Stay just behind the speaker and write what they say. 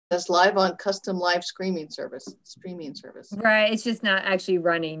says live on custom live streaming service. Right, it's just not actually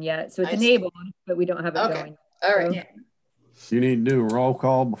running yet. So it's enabled, but we don't have it going. All right. So. You need to do a roll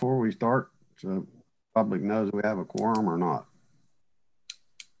call before we start so public knows we have a quorum or not.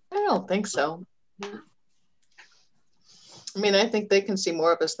 I don't think so. I mean, I think they can see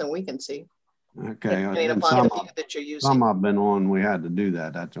more of us than we can see. Okay. Some I've been on, we had to do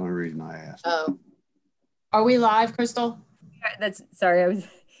that. That's the only reason I asked. Oh. Are we live, Crystal? Sorry, I was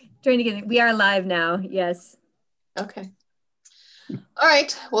trying to get, we are live now, yes. Okay. All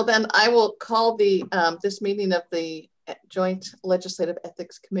right, well then I will call the this meeting of the Joint Legislative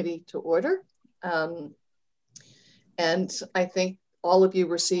Ethics Committee to order. And I think all of you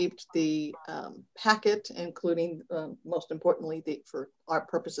received the packet, including most importantly, for our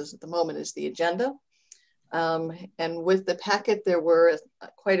purposes at the moment, is the agenda. And with the packet, there were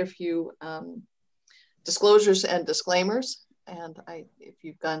quite a few disclosures and disclaimers. And if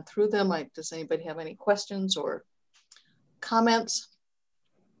you've gone through them, does anybody have any questions or comments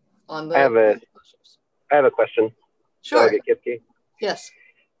on the disclosures? I have a question. Sure. Yes.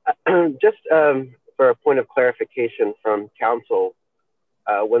 Just for a point of clarification from council,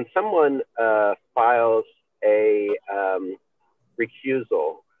 when someone files a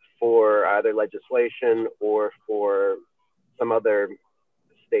recusal for either legislation or for some other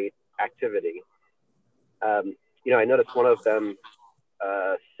state activity, you know, I noticed one of them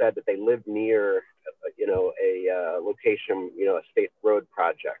said that they lived near, a location, a state road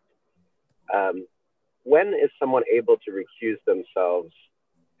project. When is someone able to recuse themselves,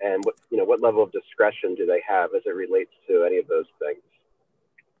 and what level of discretion do they have as it relates to any of those things?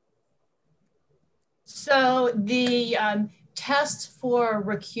 So the test for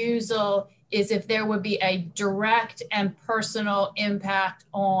recusal is if there would be a direct and personal impact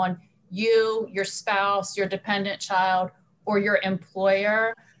on you, your spouse, your dependent child, or your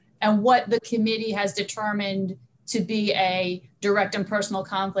employer. And what the committee has determined to be a direct and personal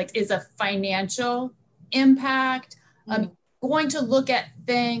conflict is a financial impact. Going to look at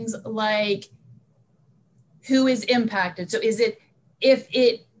things like who is impacted. So is it, if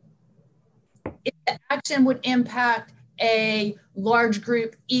the action would impact a large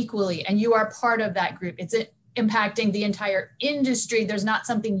group equally and you are part of that group, it's impacting the entire industry, there's not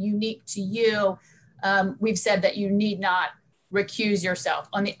something unique to you, we've said that you need not recuse yourself.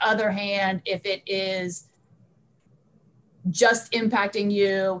 On the other hand, if it is just impacting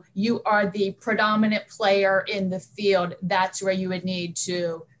you, you are the predominant player in the field, that's where you would need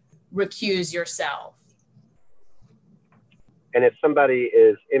to recuse yourself. And if somebody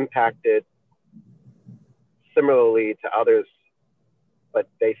is impacted similarly to others, but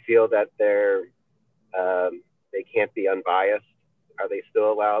they feel that they can't be unbiased, are they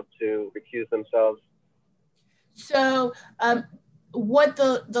still allowed to recuse themselves? So what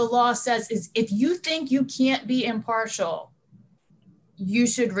the law says is if you think you can't be impartial, you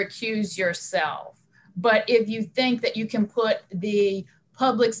should recuse yourself. But if you think that you can put the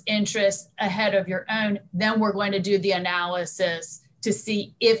public's interest ahead of your own, then we're going to do the analysis to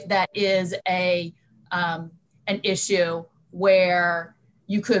see if that is an issue where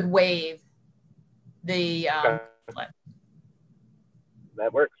you could waive the conflict.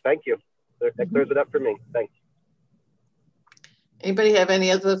 That works. Thank you. That clears it up for me. Thanks. Anybody have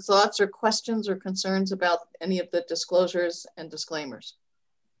any other thoughts or questions or concerns about any of the disclosures and disclaimers?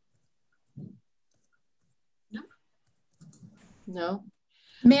 No. No.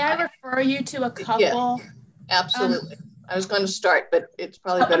 May I refer you to a couple? Yeah, absolutely. I was going to start, but it's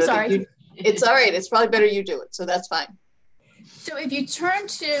probably better that you. It's all right. It's probably better you do it. So that's fine. So if you turn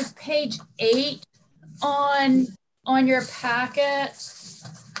to page 8 on your packet,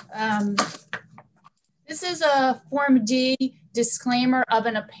 this is a Form D disclaimer of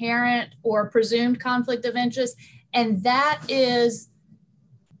an apparent or presumed conflict of interest. And that is,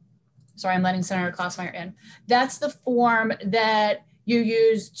 sorry, I'm letting Senator Klossmeyer in. That's the form that you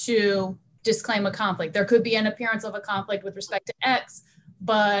use to disclaim a conflict. There could be an appearance of a conflict with respect to X,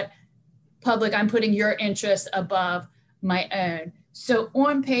 but public, I'm putting your interest above my own. So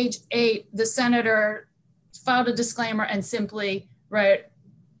on page 8, the senator filed a disclaimer and simply wrote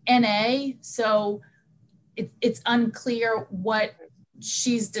NA. So it's unclear what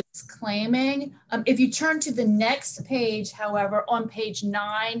she's disclaiming. If you turn to the next page, however, on page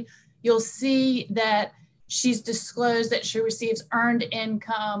 9, you'll see that she's disclosed that she receives earned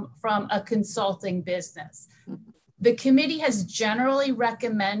income from a consulting business. The committee has generally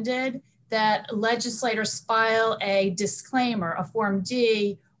recommended that legislators file a disclaimer, a Form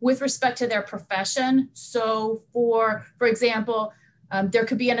D, with respect to their profession. So for example, there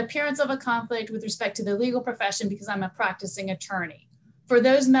could be an appearance of a conflict with respect to the legal profession because I'm a practicing attorney. For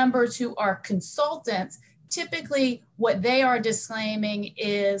those members who are consultants, typically what they are disclaiming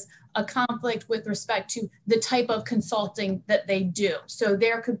is a conflict with respect to the type of consulting that they do. So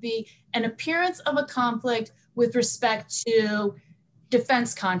there could be an appearance of a conflict with respect to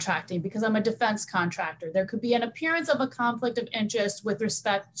defense contracting, because I'm a defense contractor. There could be an appearance of a conflict of interest with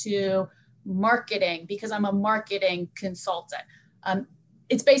respect to marketing, because I'm a marketing consultant.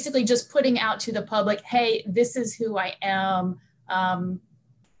 It's basically just putting out to the public, hey, this is who I am.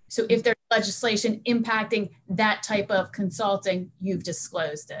 So if there's legislation impacting that type of consulting, you've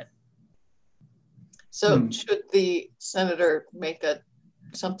disclosed it. So should the senator make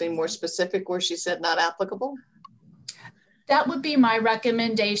something more specific where she said not applicable? That would be my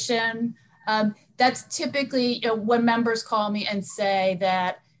recommendation. That's typically when members call me and say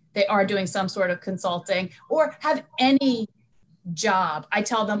that they are doing some sort of consulting or have any job. I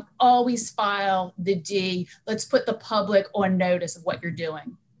tell them always file the D. Let's put the public on notice of what you're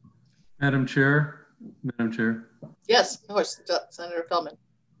doing. Madam Chair. Yes, of course, Senator Feldman.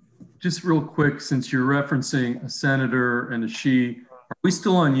 Just real quick, since you're referencing a senator and a she, are we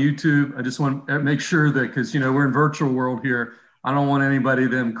still on YouTube? I just want to make sure that, because we're in virtual world here, I don't want anybody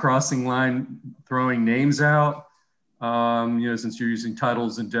then crossing line, throwing names out, since you're using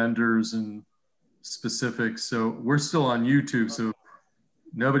titles and genders and specifics. So we're still on YouTube, so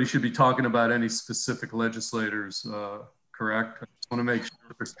nobody should be talking about any specific legislators, correct? I just want to make sure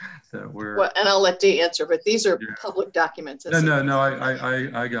that we're... Well, and I'll let Dee answer, but these are public documents. No,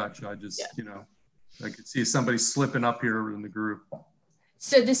 I got you. I just, I could see somebody slipping up here in the group.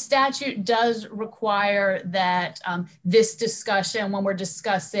 So the statute does require that this discussion, when we're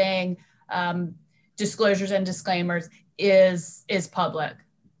discussing disclosures and disclaimers, is public.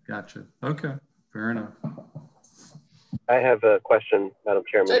 Gotcha. Okay, fair enough. I have a question, Madam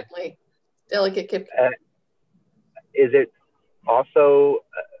Chairman. Certainly. Delegate Kip. Is it also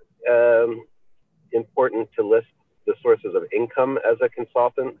important to list the sources of income as a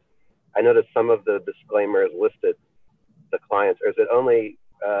consultant? I noticed some of the disclaimers listed the clients, or is it only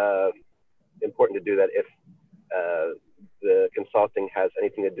important to do that if the consulting has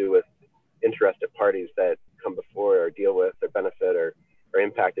anything to do with interested parties that come before or deal with or benefit or are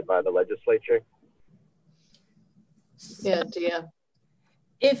impacted by the legislature? Yeah, Dia.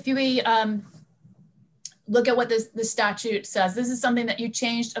 If we look at what the statute says, this is something that you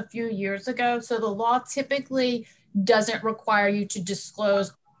changed a few years ago. So the law typically doesn't require you to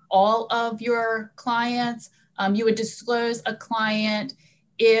disclose all of your clients. You would disclose a client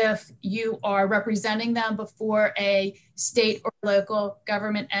if you are representing them before a state or local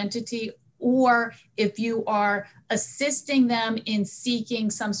government entity, or if you are assisting them in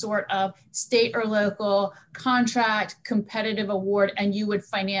seeking some sort of state or local contract, competitive award, and you would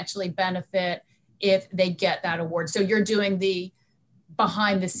financially benefit if they get that award. So you're doing the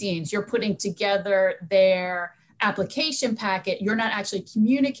behind the scenes. You're putting together their application packet. You're not actually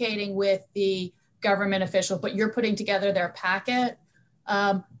communicating with the government official, but you're putting together their packet.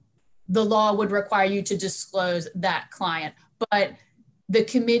 The law would require you to disclose that client, but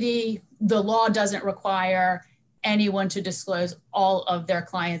the law doesn't require anyone to disclose all of their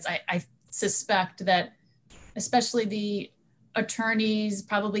clients. I suspect that especially the attorneys,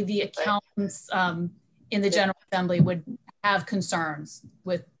 probably the accountants in the General Assembly would have concerns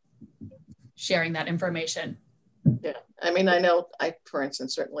with sharing that information. Yeah, I mean, I know I, for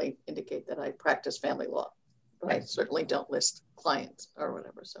instance, certainly indicate that I practice family law, but I certainly don't list clients or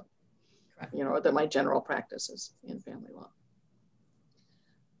whatever. So, or that my general practice is in family law.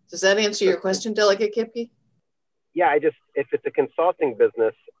 Does that answer your question, Delegate Kipke? Yeah, if it's a consulting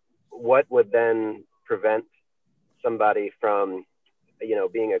business, what would then prevent somebody from,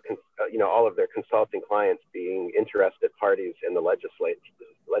 being all of their consulting clients being interested parties in the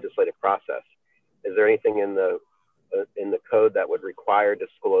legislative process? Is there anything in the code that would require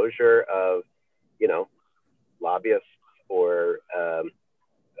disclosure of, lobbyists or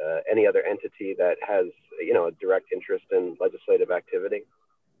any other entity that has, a direct interest in legislative activity?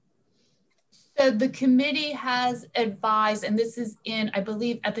 So the committee has advised, and this is in, I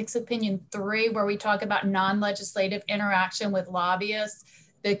believe, Ethics Opinion 3, where we talk about non-legislative interaction with lobbyists.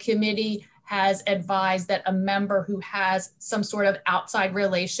 The committee has advised that a member who has some sort of outside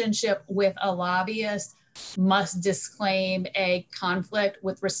relationship with a lobbyist must disclaim a conflict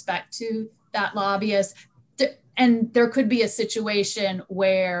with respect to that lobbyist. And there could be a situation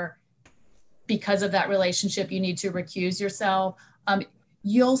where, because of that relationship, you need to recuse yourself.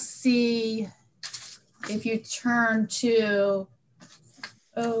 You'll see, if you turn to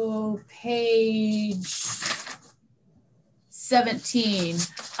page 17,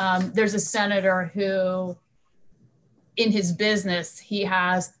 there's a senator who in his business, he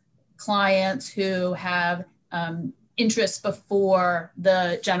has clients who have interests before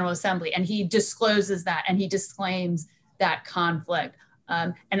the General Assembly, and he discloses that and he disclaims that conflict.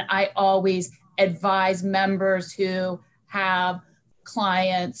 And I always advise members who have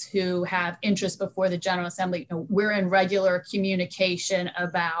clients who have interests before the General Assembly, we're in regular communication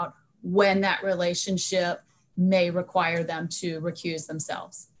about when that relationship may require them to recuse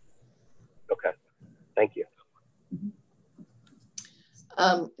themselves. Okay, thank you.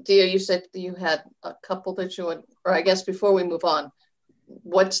 Dia, you said you had a couple that you would, or I guess before we move on,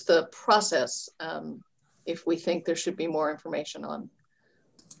 what's the process if we think there should be more information on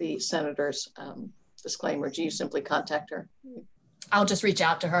the senator's disclaimer? Do you simply contact her? I'll just reach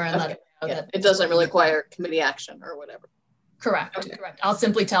out to her and let her know that it doesn't really require committee action or whatever. Correct, correct. I'll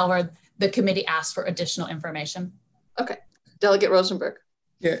simply tell her the committee asked for additional information. Okay, Delegate Rosenberg.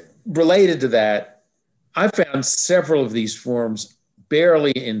 Yeah, related to that, I found several of these forms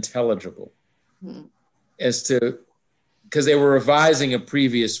barely intelligible as to, because they were revising a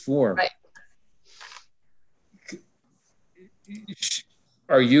previous form. Right.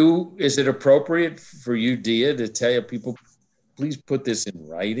 Is it appropriate for you, Dia, to tell people, please put this in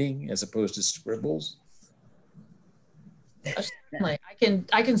writing as opposed to scribbles? Certainly,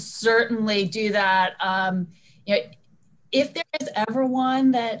 I can certainly do that. You know, if there is ever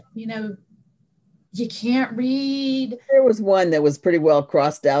one that, you know, you can't read. There was one that was pretty well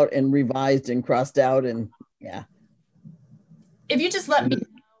crossed out and revised and crossed out, and yeah. If you just let me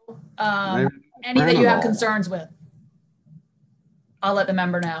know any that you have concerns with, I'll let the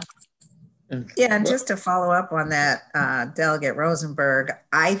member know. Yeah, and just to follow up on that, Delegate Rosenberg,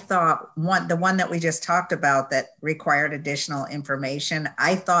 I thought the one that we just talked about that required additional information,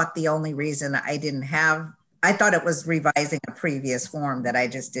 I thought the only reason I thought it was revising a previous form that I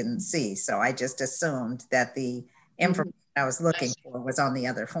just didn't see. So I just assumed that the information I was looking for was on the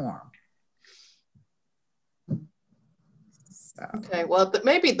other form. So. Okay, well,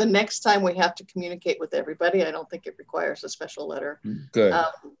 maybe the next time we have to communicate with everybody, I don't think it requires a special letter. Good.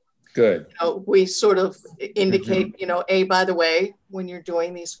 Good. You know, we sort of indicate, you know, by the way, when you're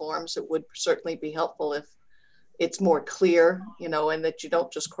doing these forms, it would certainly be helpful if it's more clear, you know, and that you don't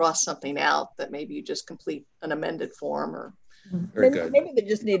just cross something out, that maybe you just complete an amended form or. Very good. Maybe they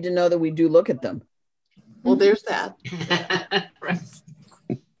just need to know that we do look at them. Well, there's that. Right.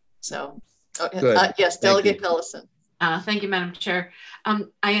 So, yes, Delegate Pellison. Thank you, Madam Chair.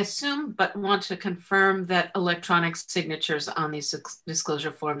 I assume, but want to confirm that electronic signatures on these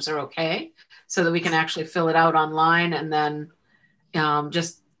disclosure forms are okay, so that we can actually fill it out online and then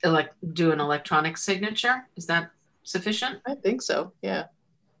just do an electronic signature. Is that sufficient? I think so, yeah.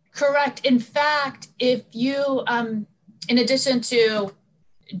 Correct. In fact, if you, in addition to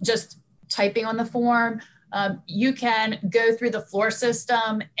just typing on the form, you can go through the floor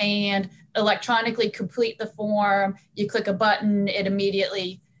system and electronically complete the form. You click a button, it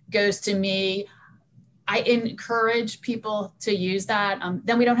immediately goes to me. I encourage people to use that.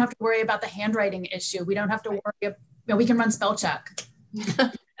 Then we don't have to worry about the handwriting issue. We don't have to worry, we can run spell check.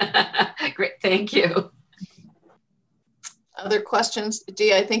 Great, thank you. Other questions?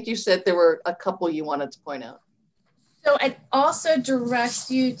 Dee, I think you said there were a couple you wanted to point out. So I'd also direct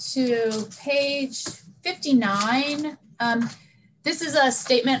you to page 59. This is a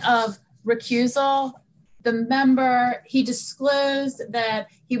statement of recusal. The member, he disclosed that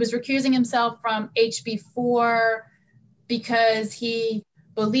he was recusing himself from HB4 because he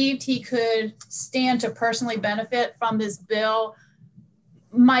believed he could stand to personally benefit from this bill.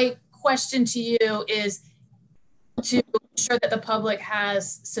 My question to you is to ensure that the public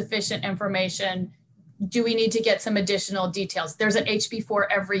has sufficient information. Do we need to get some additional details? There's an HB4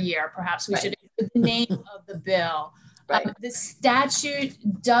 every year. Perhaps we should include the name of the bill. Right. The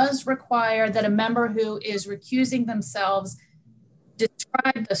statute does require that a member who is recusing themselves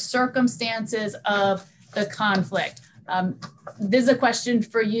describe the circumstances of the conflict. This is a question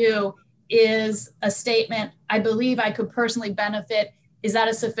for you. Is a statement, I believe I could personally benefit, is that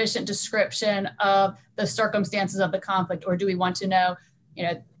a sufficient description of the circumstances of the conflict? Or do we want to know, you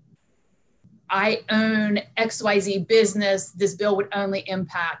know, I own XYZ business, this bill would only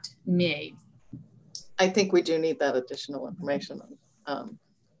impact me? I think we do need that additional information.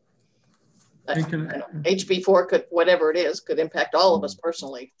 HB4 could, whatever it is, could impact all of us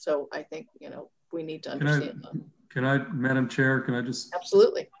personally. So I think, you know, we need to understand that. Can I, Madam Chair, can I just?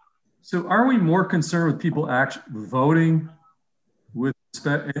 Absolutely. So are we more concerned with people actually voting with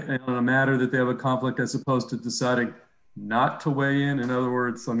respect on a matter that they have a conflict as opposed to deciding not to weigh in? In other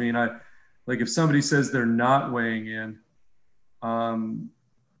words, I mean, like if somebody says they're not weighing in,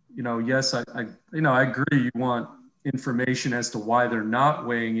 you know, yes, I agree. You want information as to why they're not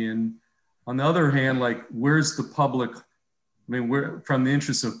weighing in. On the other hand, like, where's the public? I mean, we're from the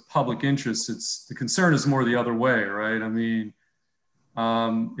interest of public interest, it's the concern is more the other way, right? I mean,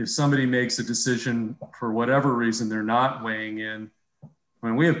 if somebody makes a decision for whatever reason, they're not weighing in. I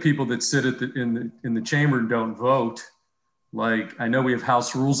mean, we have people that sit in the chamber and don't vote. Like, I know we have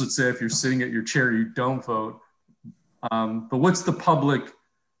house rules that say if you're sitting at your chair, you don't vote. But what's the public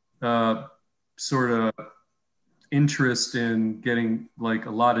sort of interest in getting like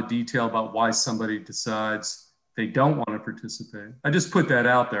a lot of detail about why somebody decides they don't want to participate? I just put that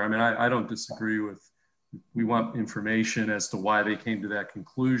out there. I mean, I don't disagree with, we want information as to why they came to that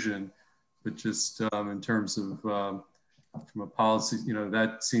conclusion, but just in terms of from a policy, you know,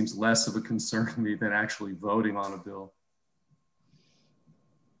 that seems less of a concern to me than actually voting on a bill.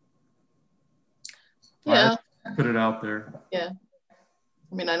 Yeah. Put it out there. Yeah.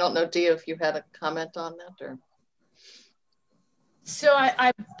 I mean, I don't know, Dia, if you had a comment on that or. So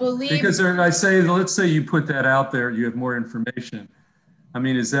I believe. Because I say, let's say you put that out there, you have more information. I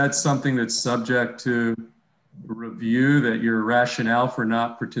mean, is that something that's subject to review, that your rationale for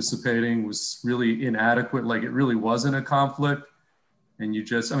not participating was really inadequate, like it really wasn't a conflict? And you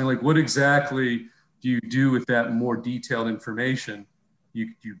just, I mean, like, what exactly do you do with that more detailed information?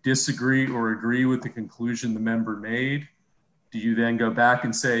 You disagree or agree with the conclusion the member made? Do you then go back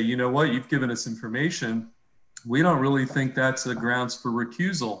and say, you know what, you've given us information, we don't really think that's a grounds for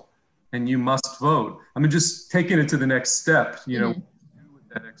recusal and you must vote? I mean, just taking it to the next step, you know, with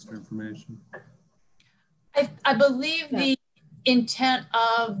that extra information. I believe the intent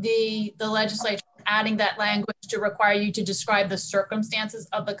of the legislature adding that language to require you to describe the circumstances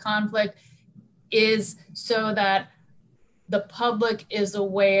of the conflict is so that the public is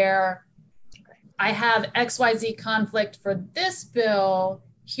aware, I have XYZ conflict for this bill,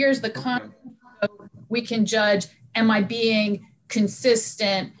 here's the conflict, so we can judge, am I being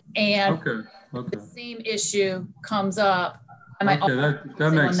consistent, and the same issue comes up, am I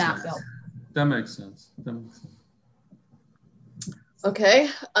that makes sense. That makes sense. That makes sense. Okay,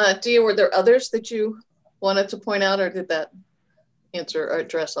 Dia, were there others that you wanted to point out, or did that answer or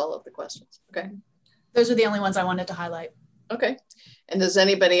address all of the questions? Okay. Those are the only ones I wanted to highlight. Okay. And does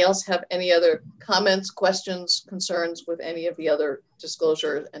anybody else have any other comments, questions, concerns with any of the other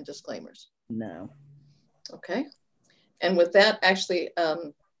disclosures and disclaimers? No. Okay. And with that, actually,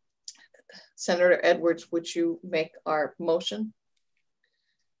 Senator Edwards, would you make our motion?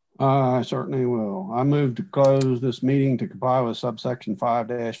 I certainly will. I move to close this meeting to comply with subsection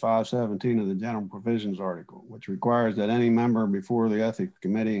 5-517 of the general provisions article, which requires that any member before the ethics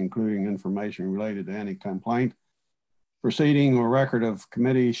committee, including information related to any complaint, proceeding, or record of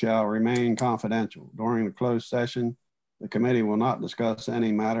committee, shall remain confidential. During the closed session, the committee will not discuss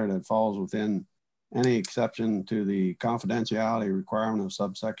any matter that falls within any exception to the confidentiality requirement of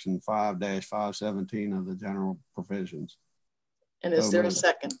subsection 5-517 of the general provisions. And is there a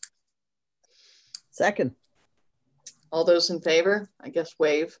second? Second. All those in favor, I guess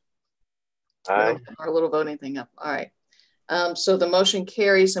wave. Aye. Our little voting thing up. All right. So the motion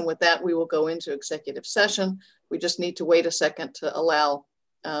carries, and with that, we will go into executive session. We just need to wait a second to allow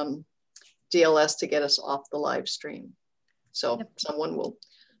DLS to get us off the live stream. So someone will,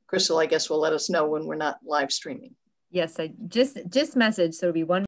 Crystal, I guess, will let us know when we're not live streaming. Yes, I just messaged, so it'll be one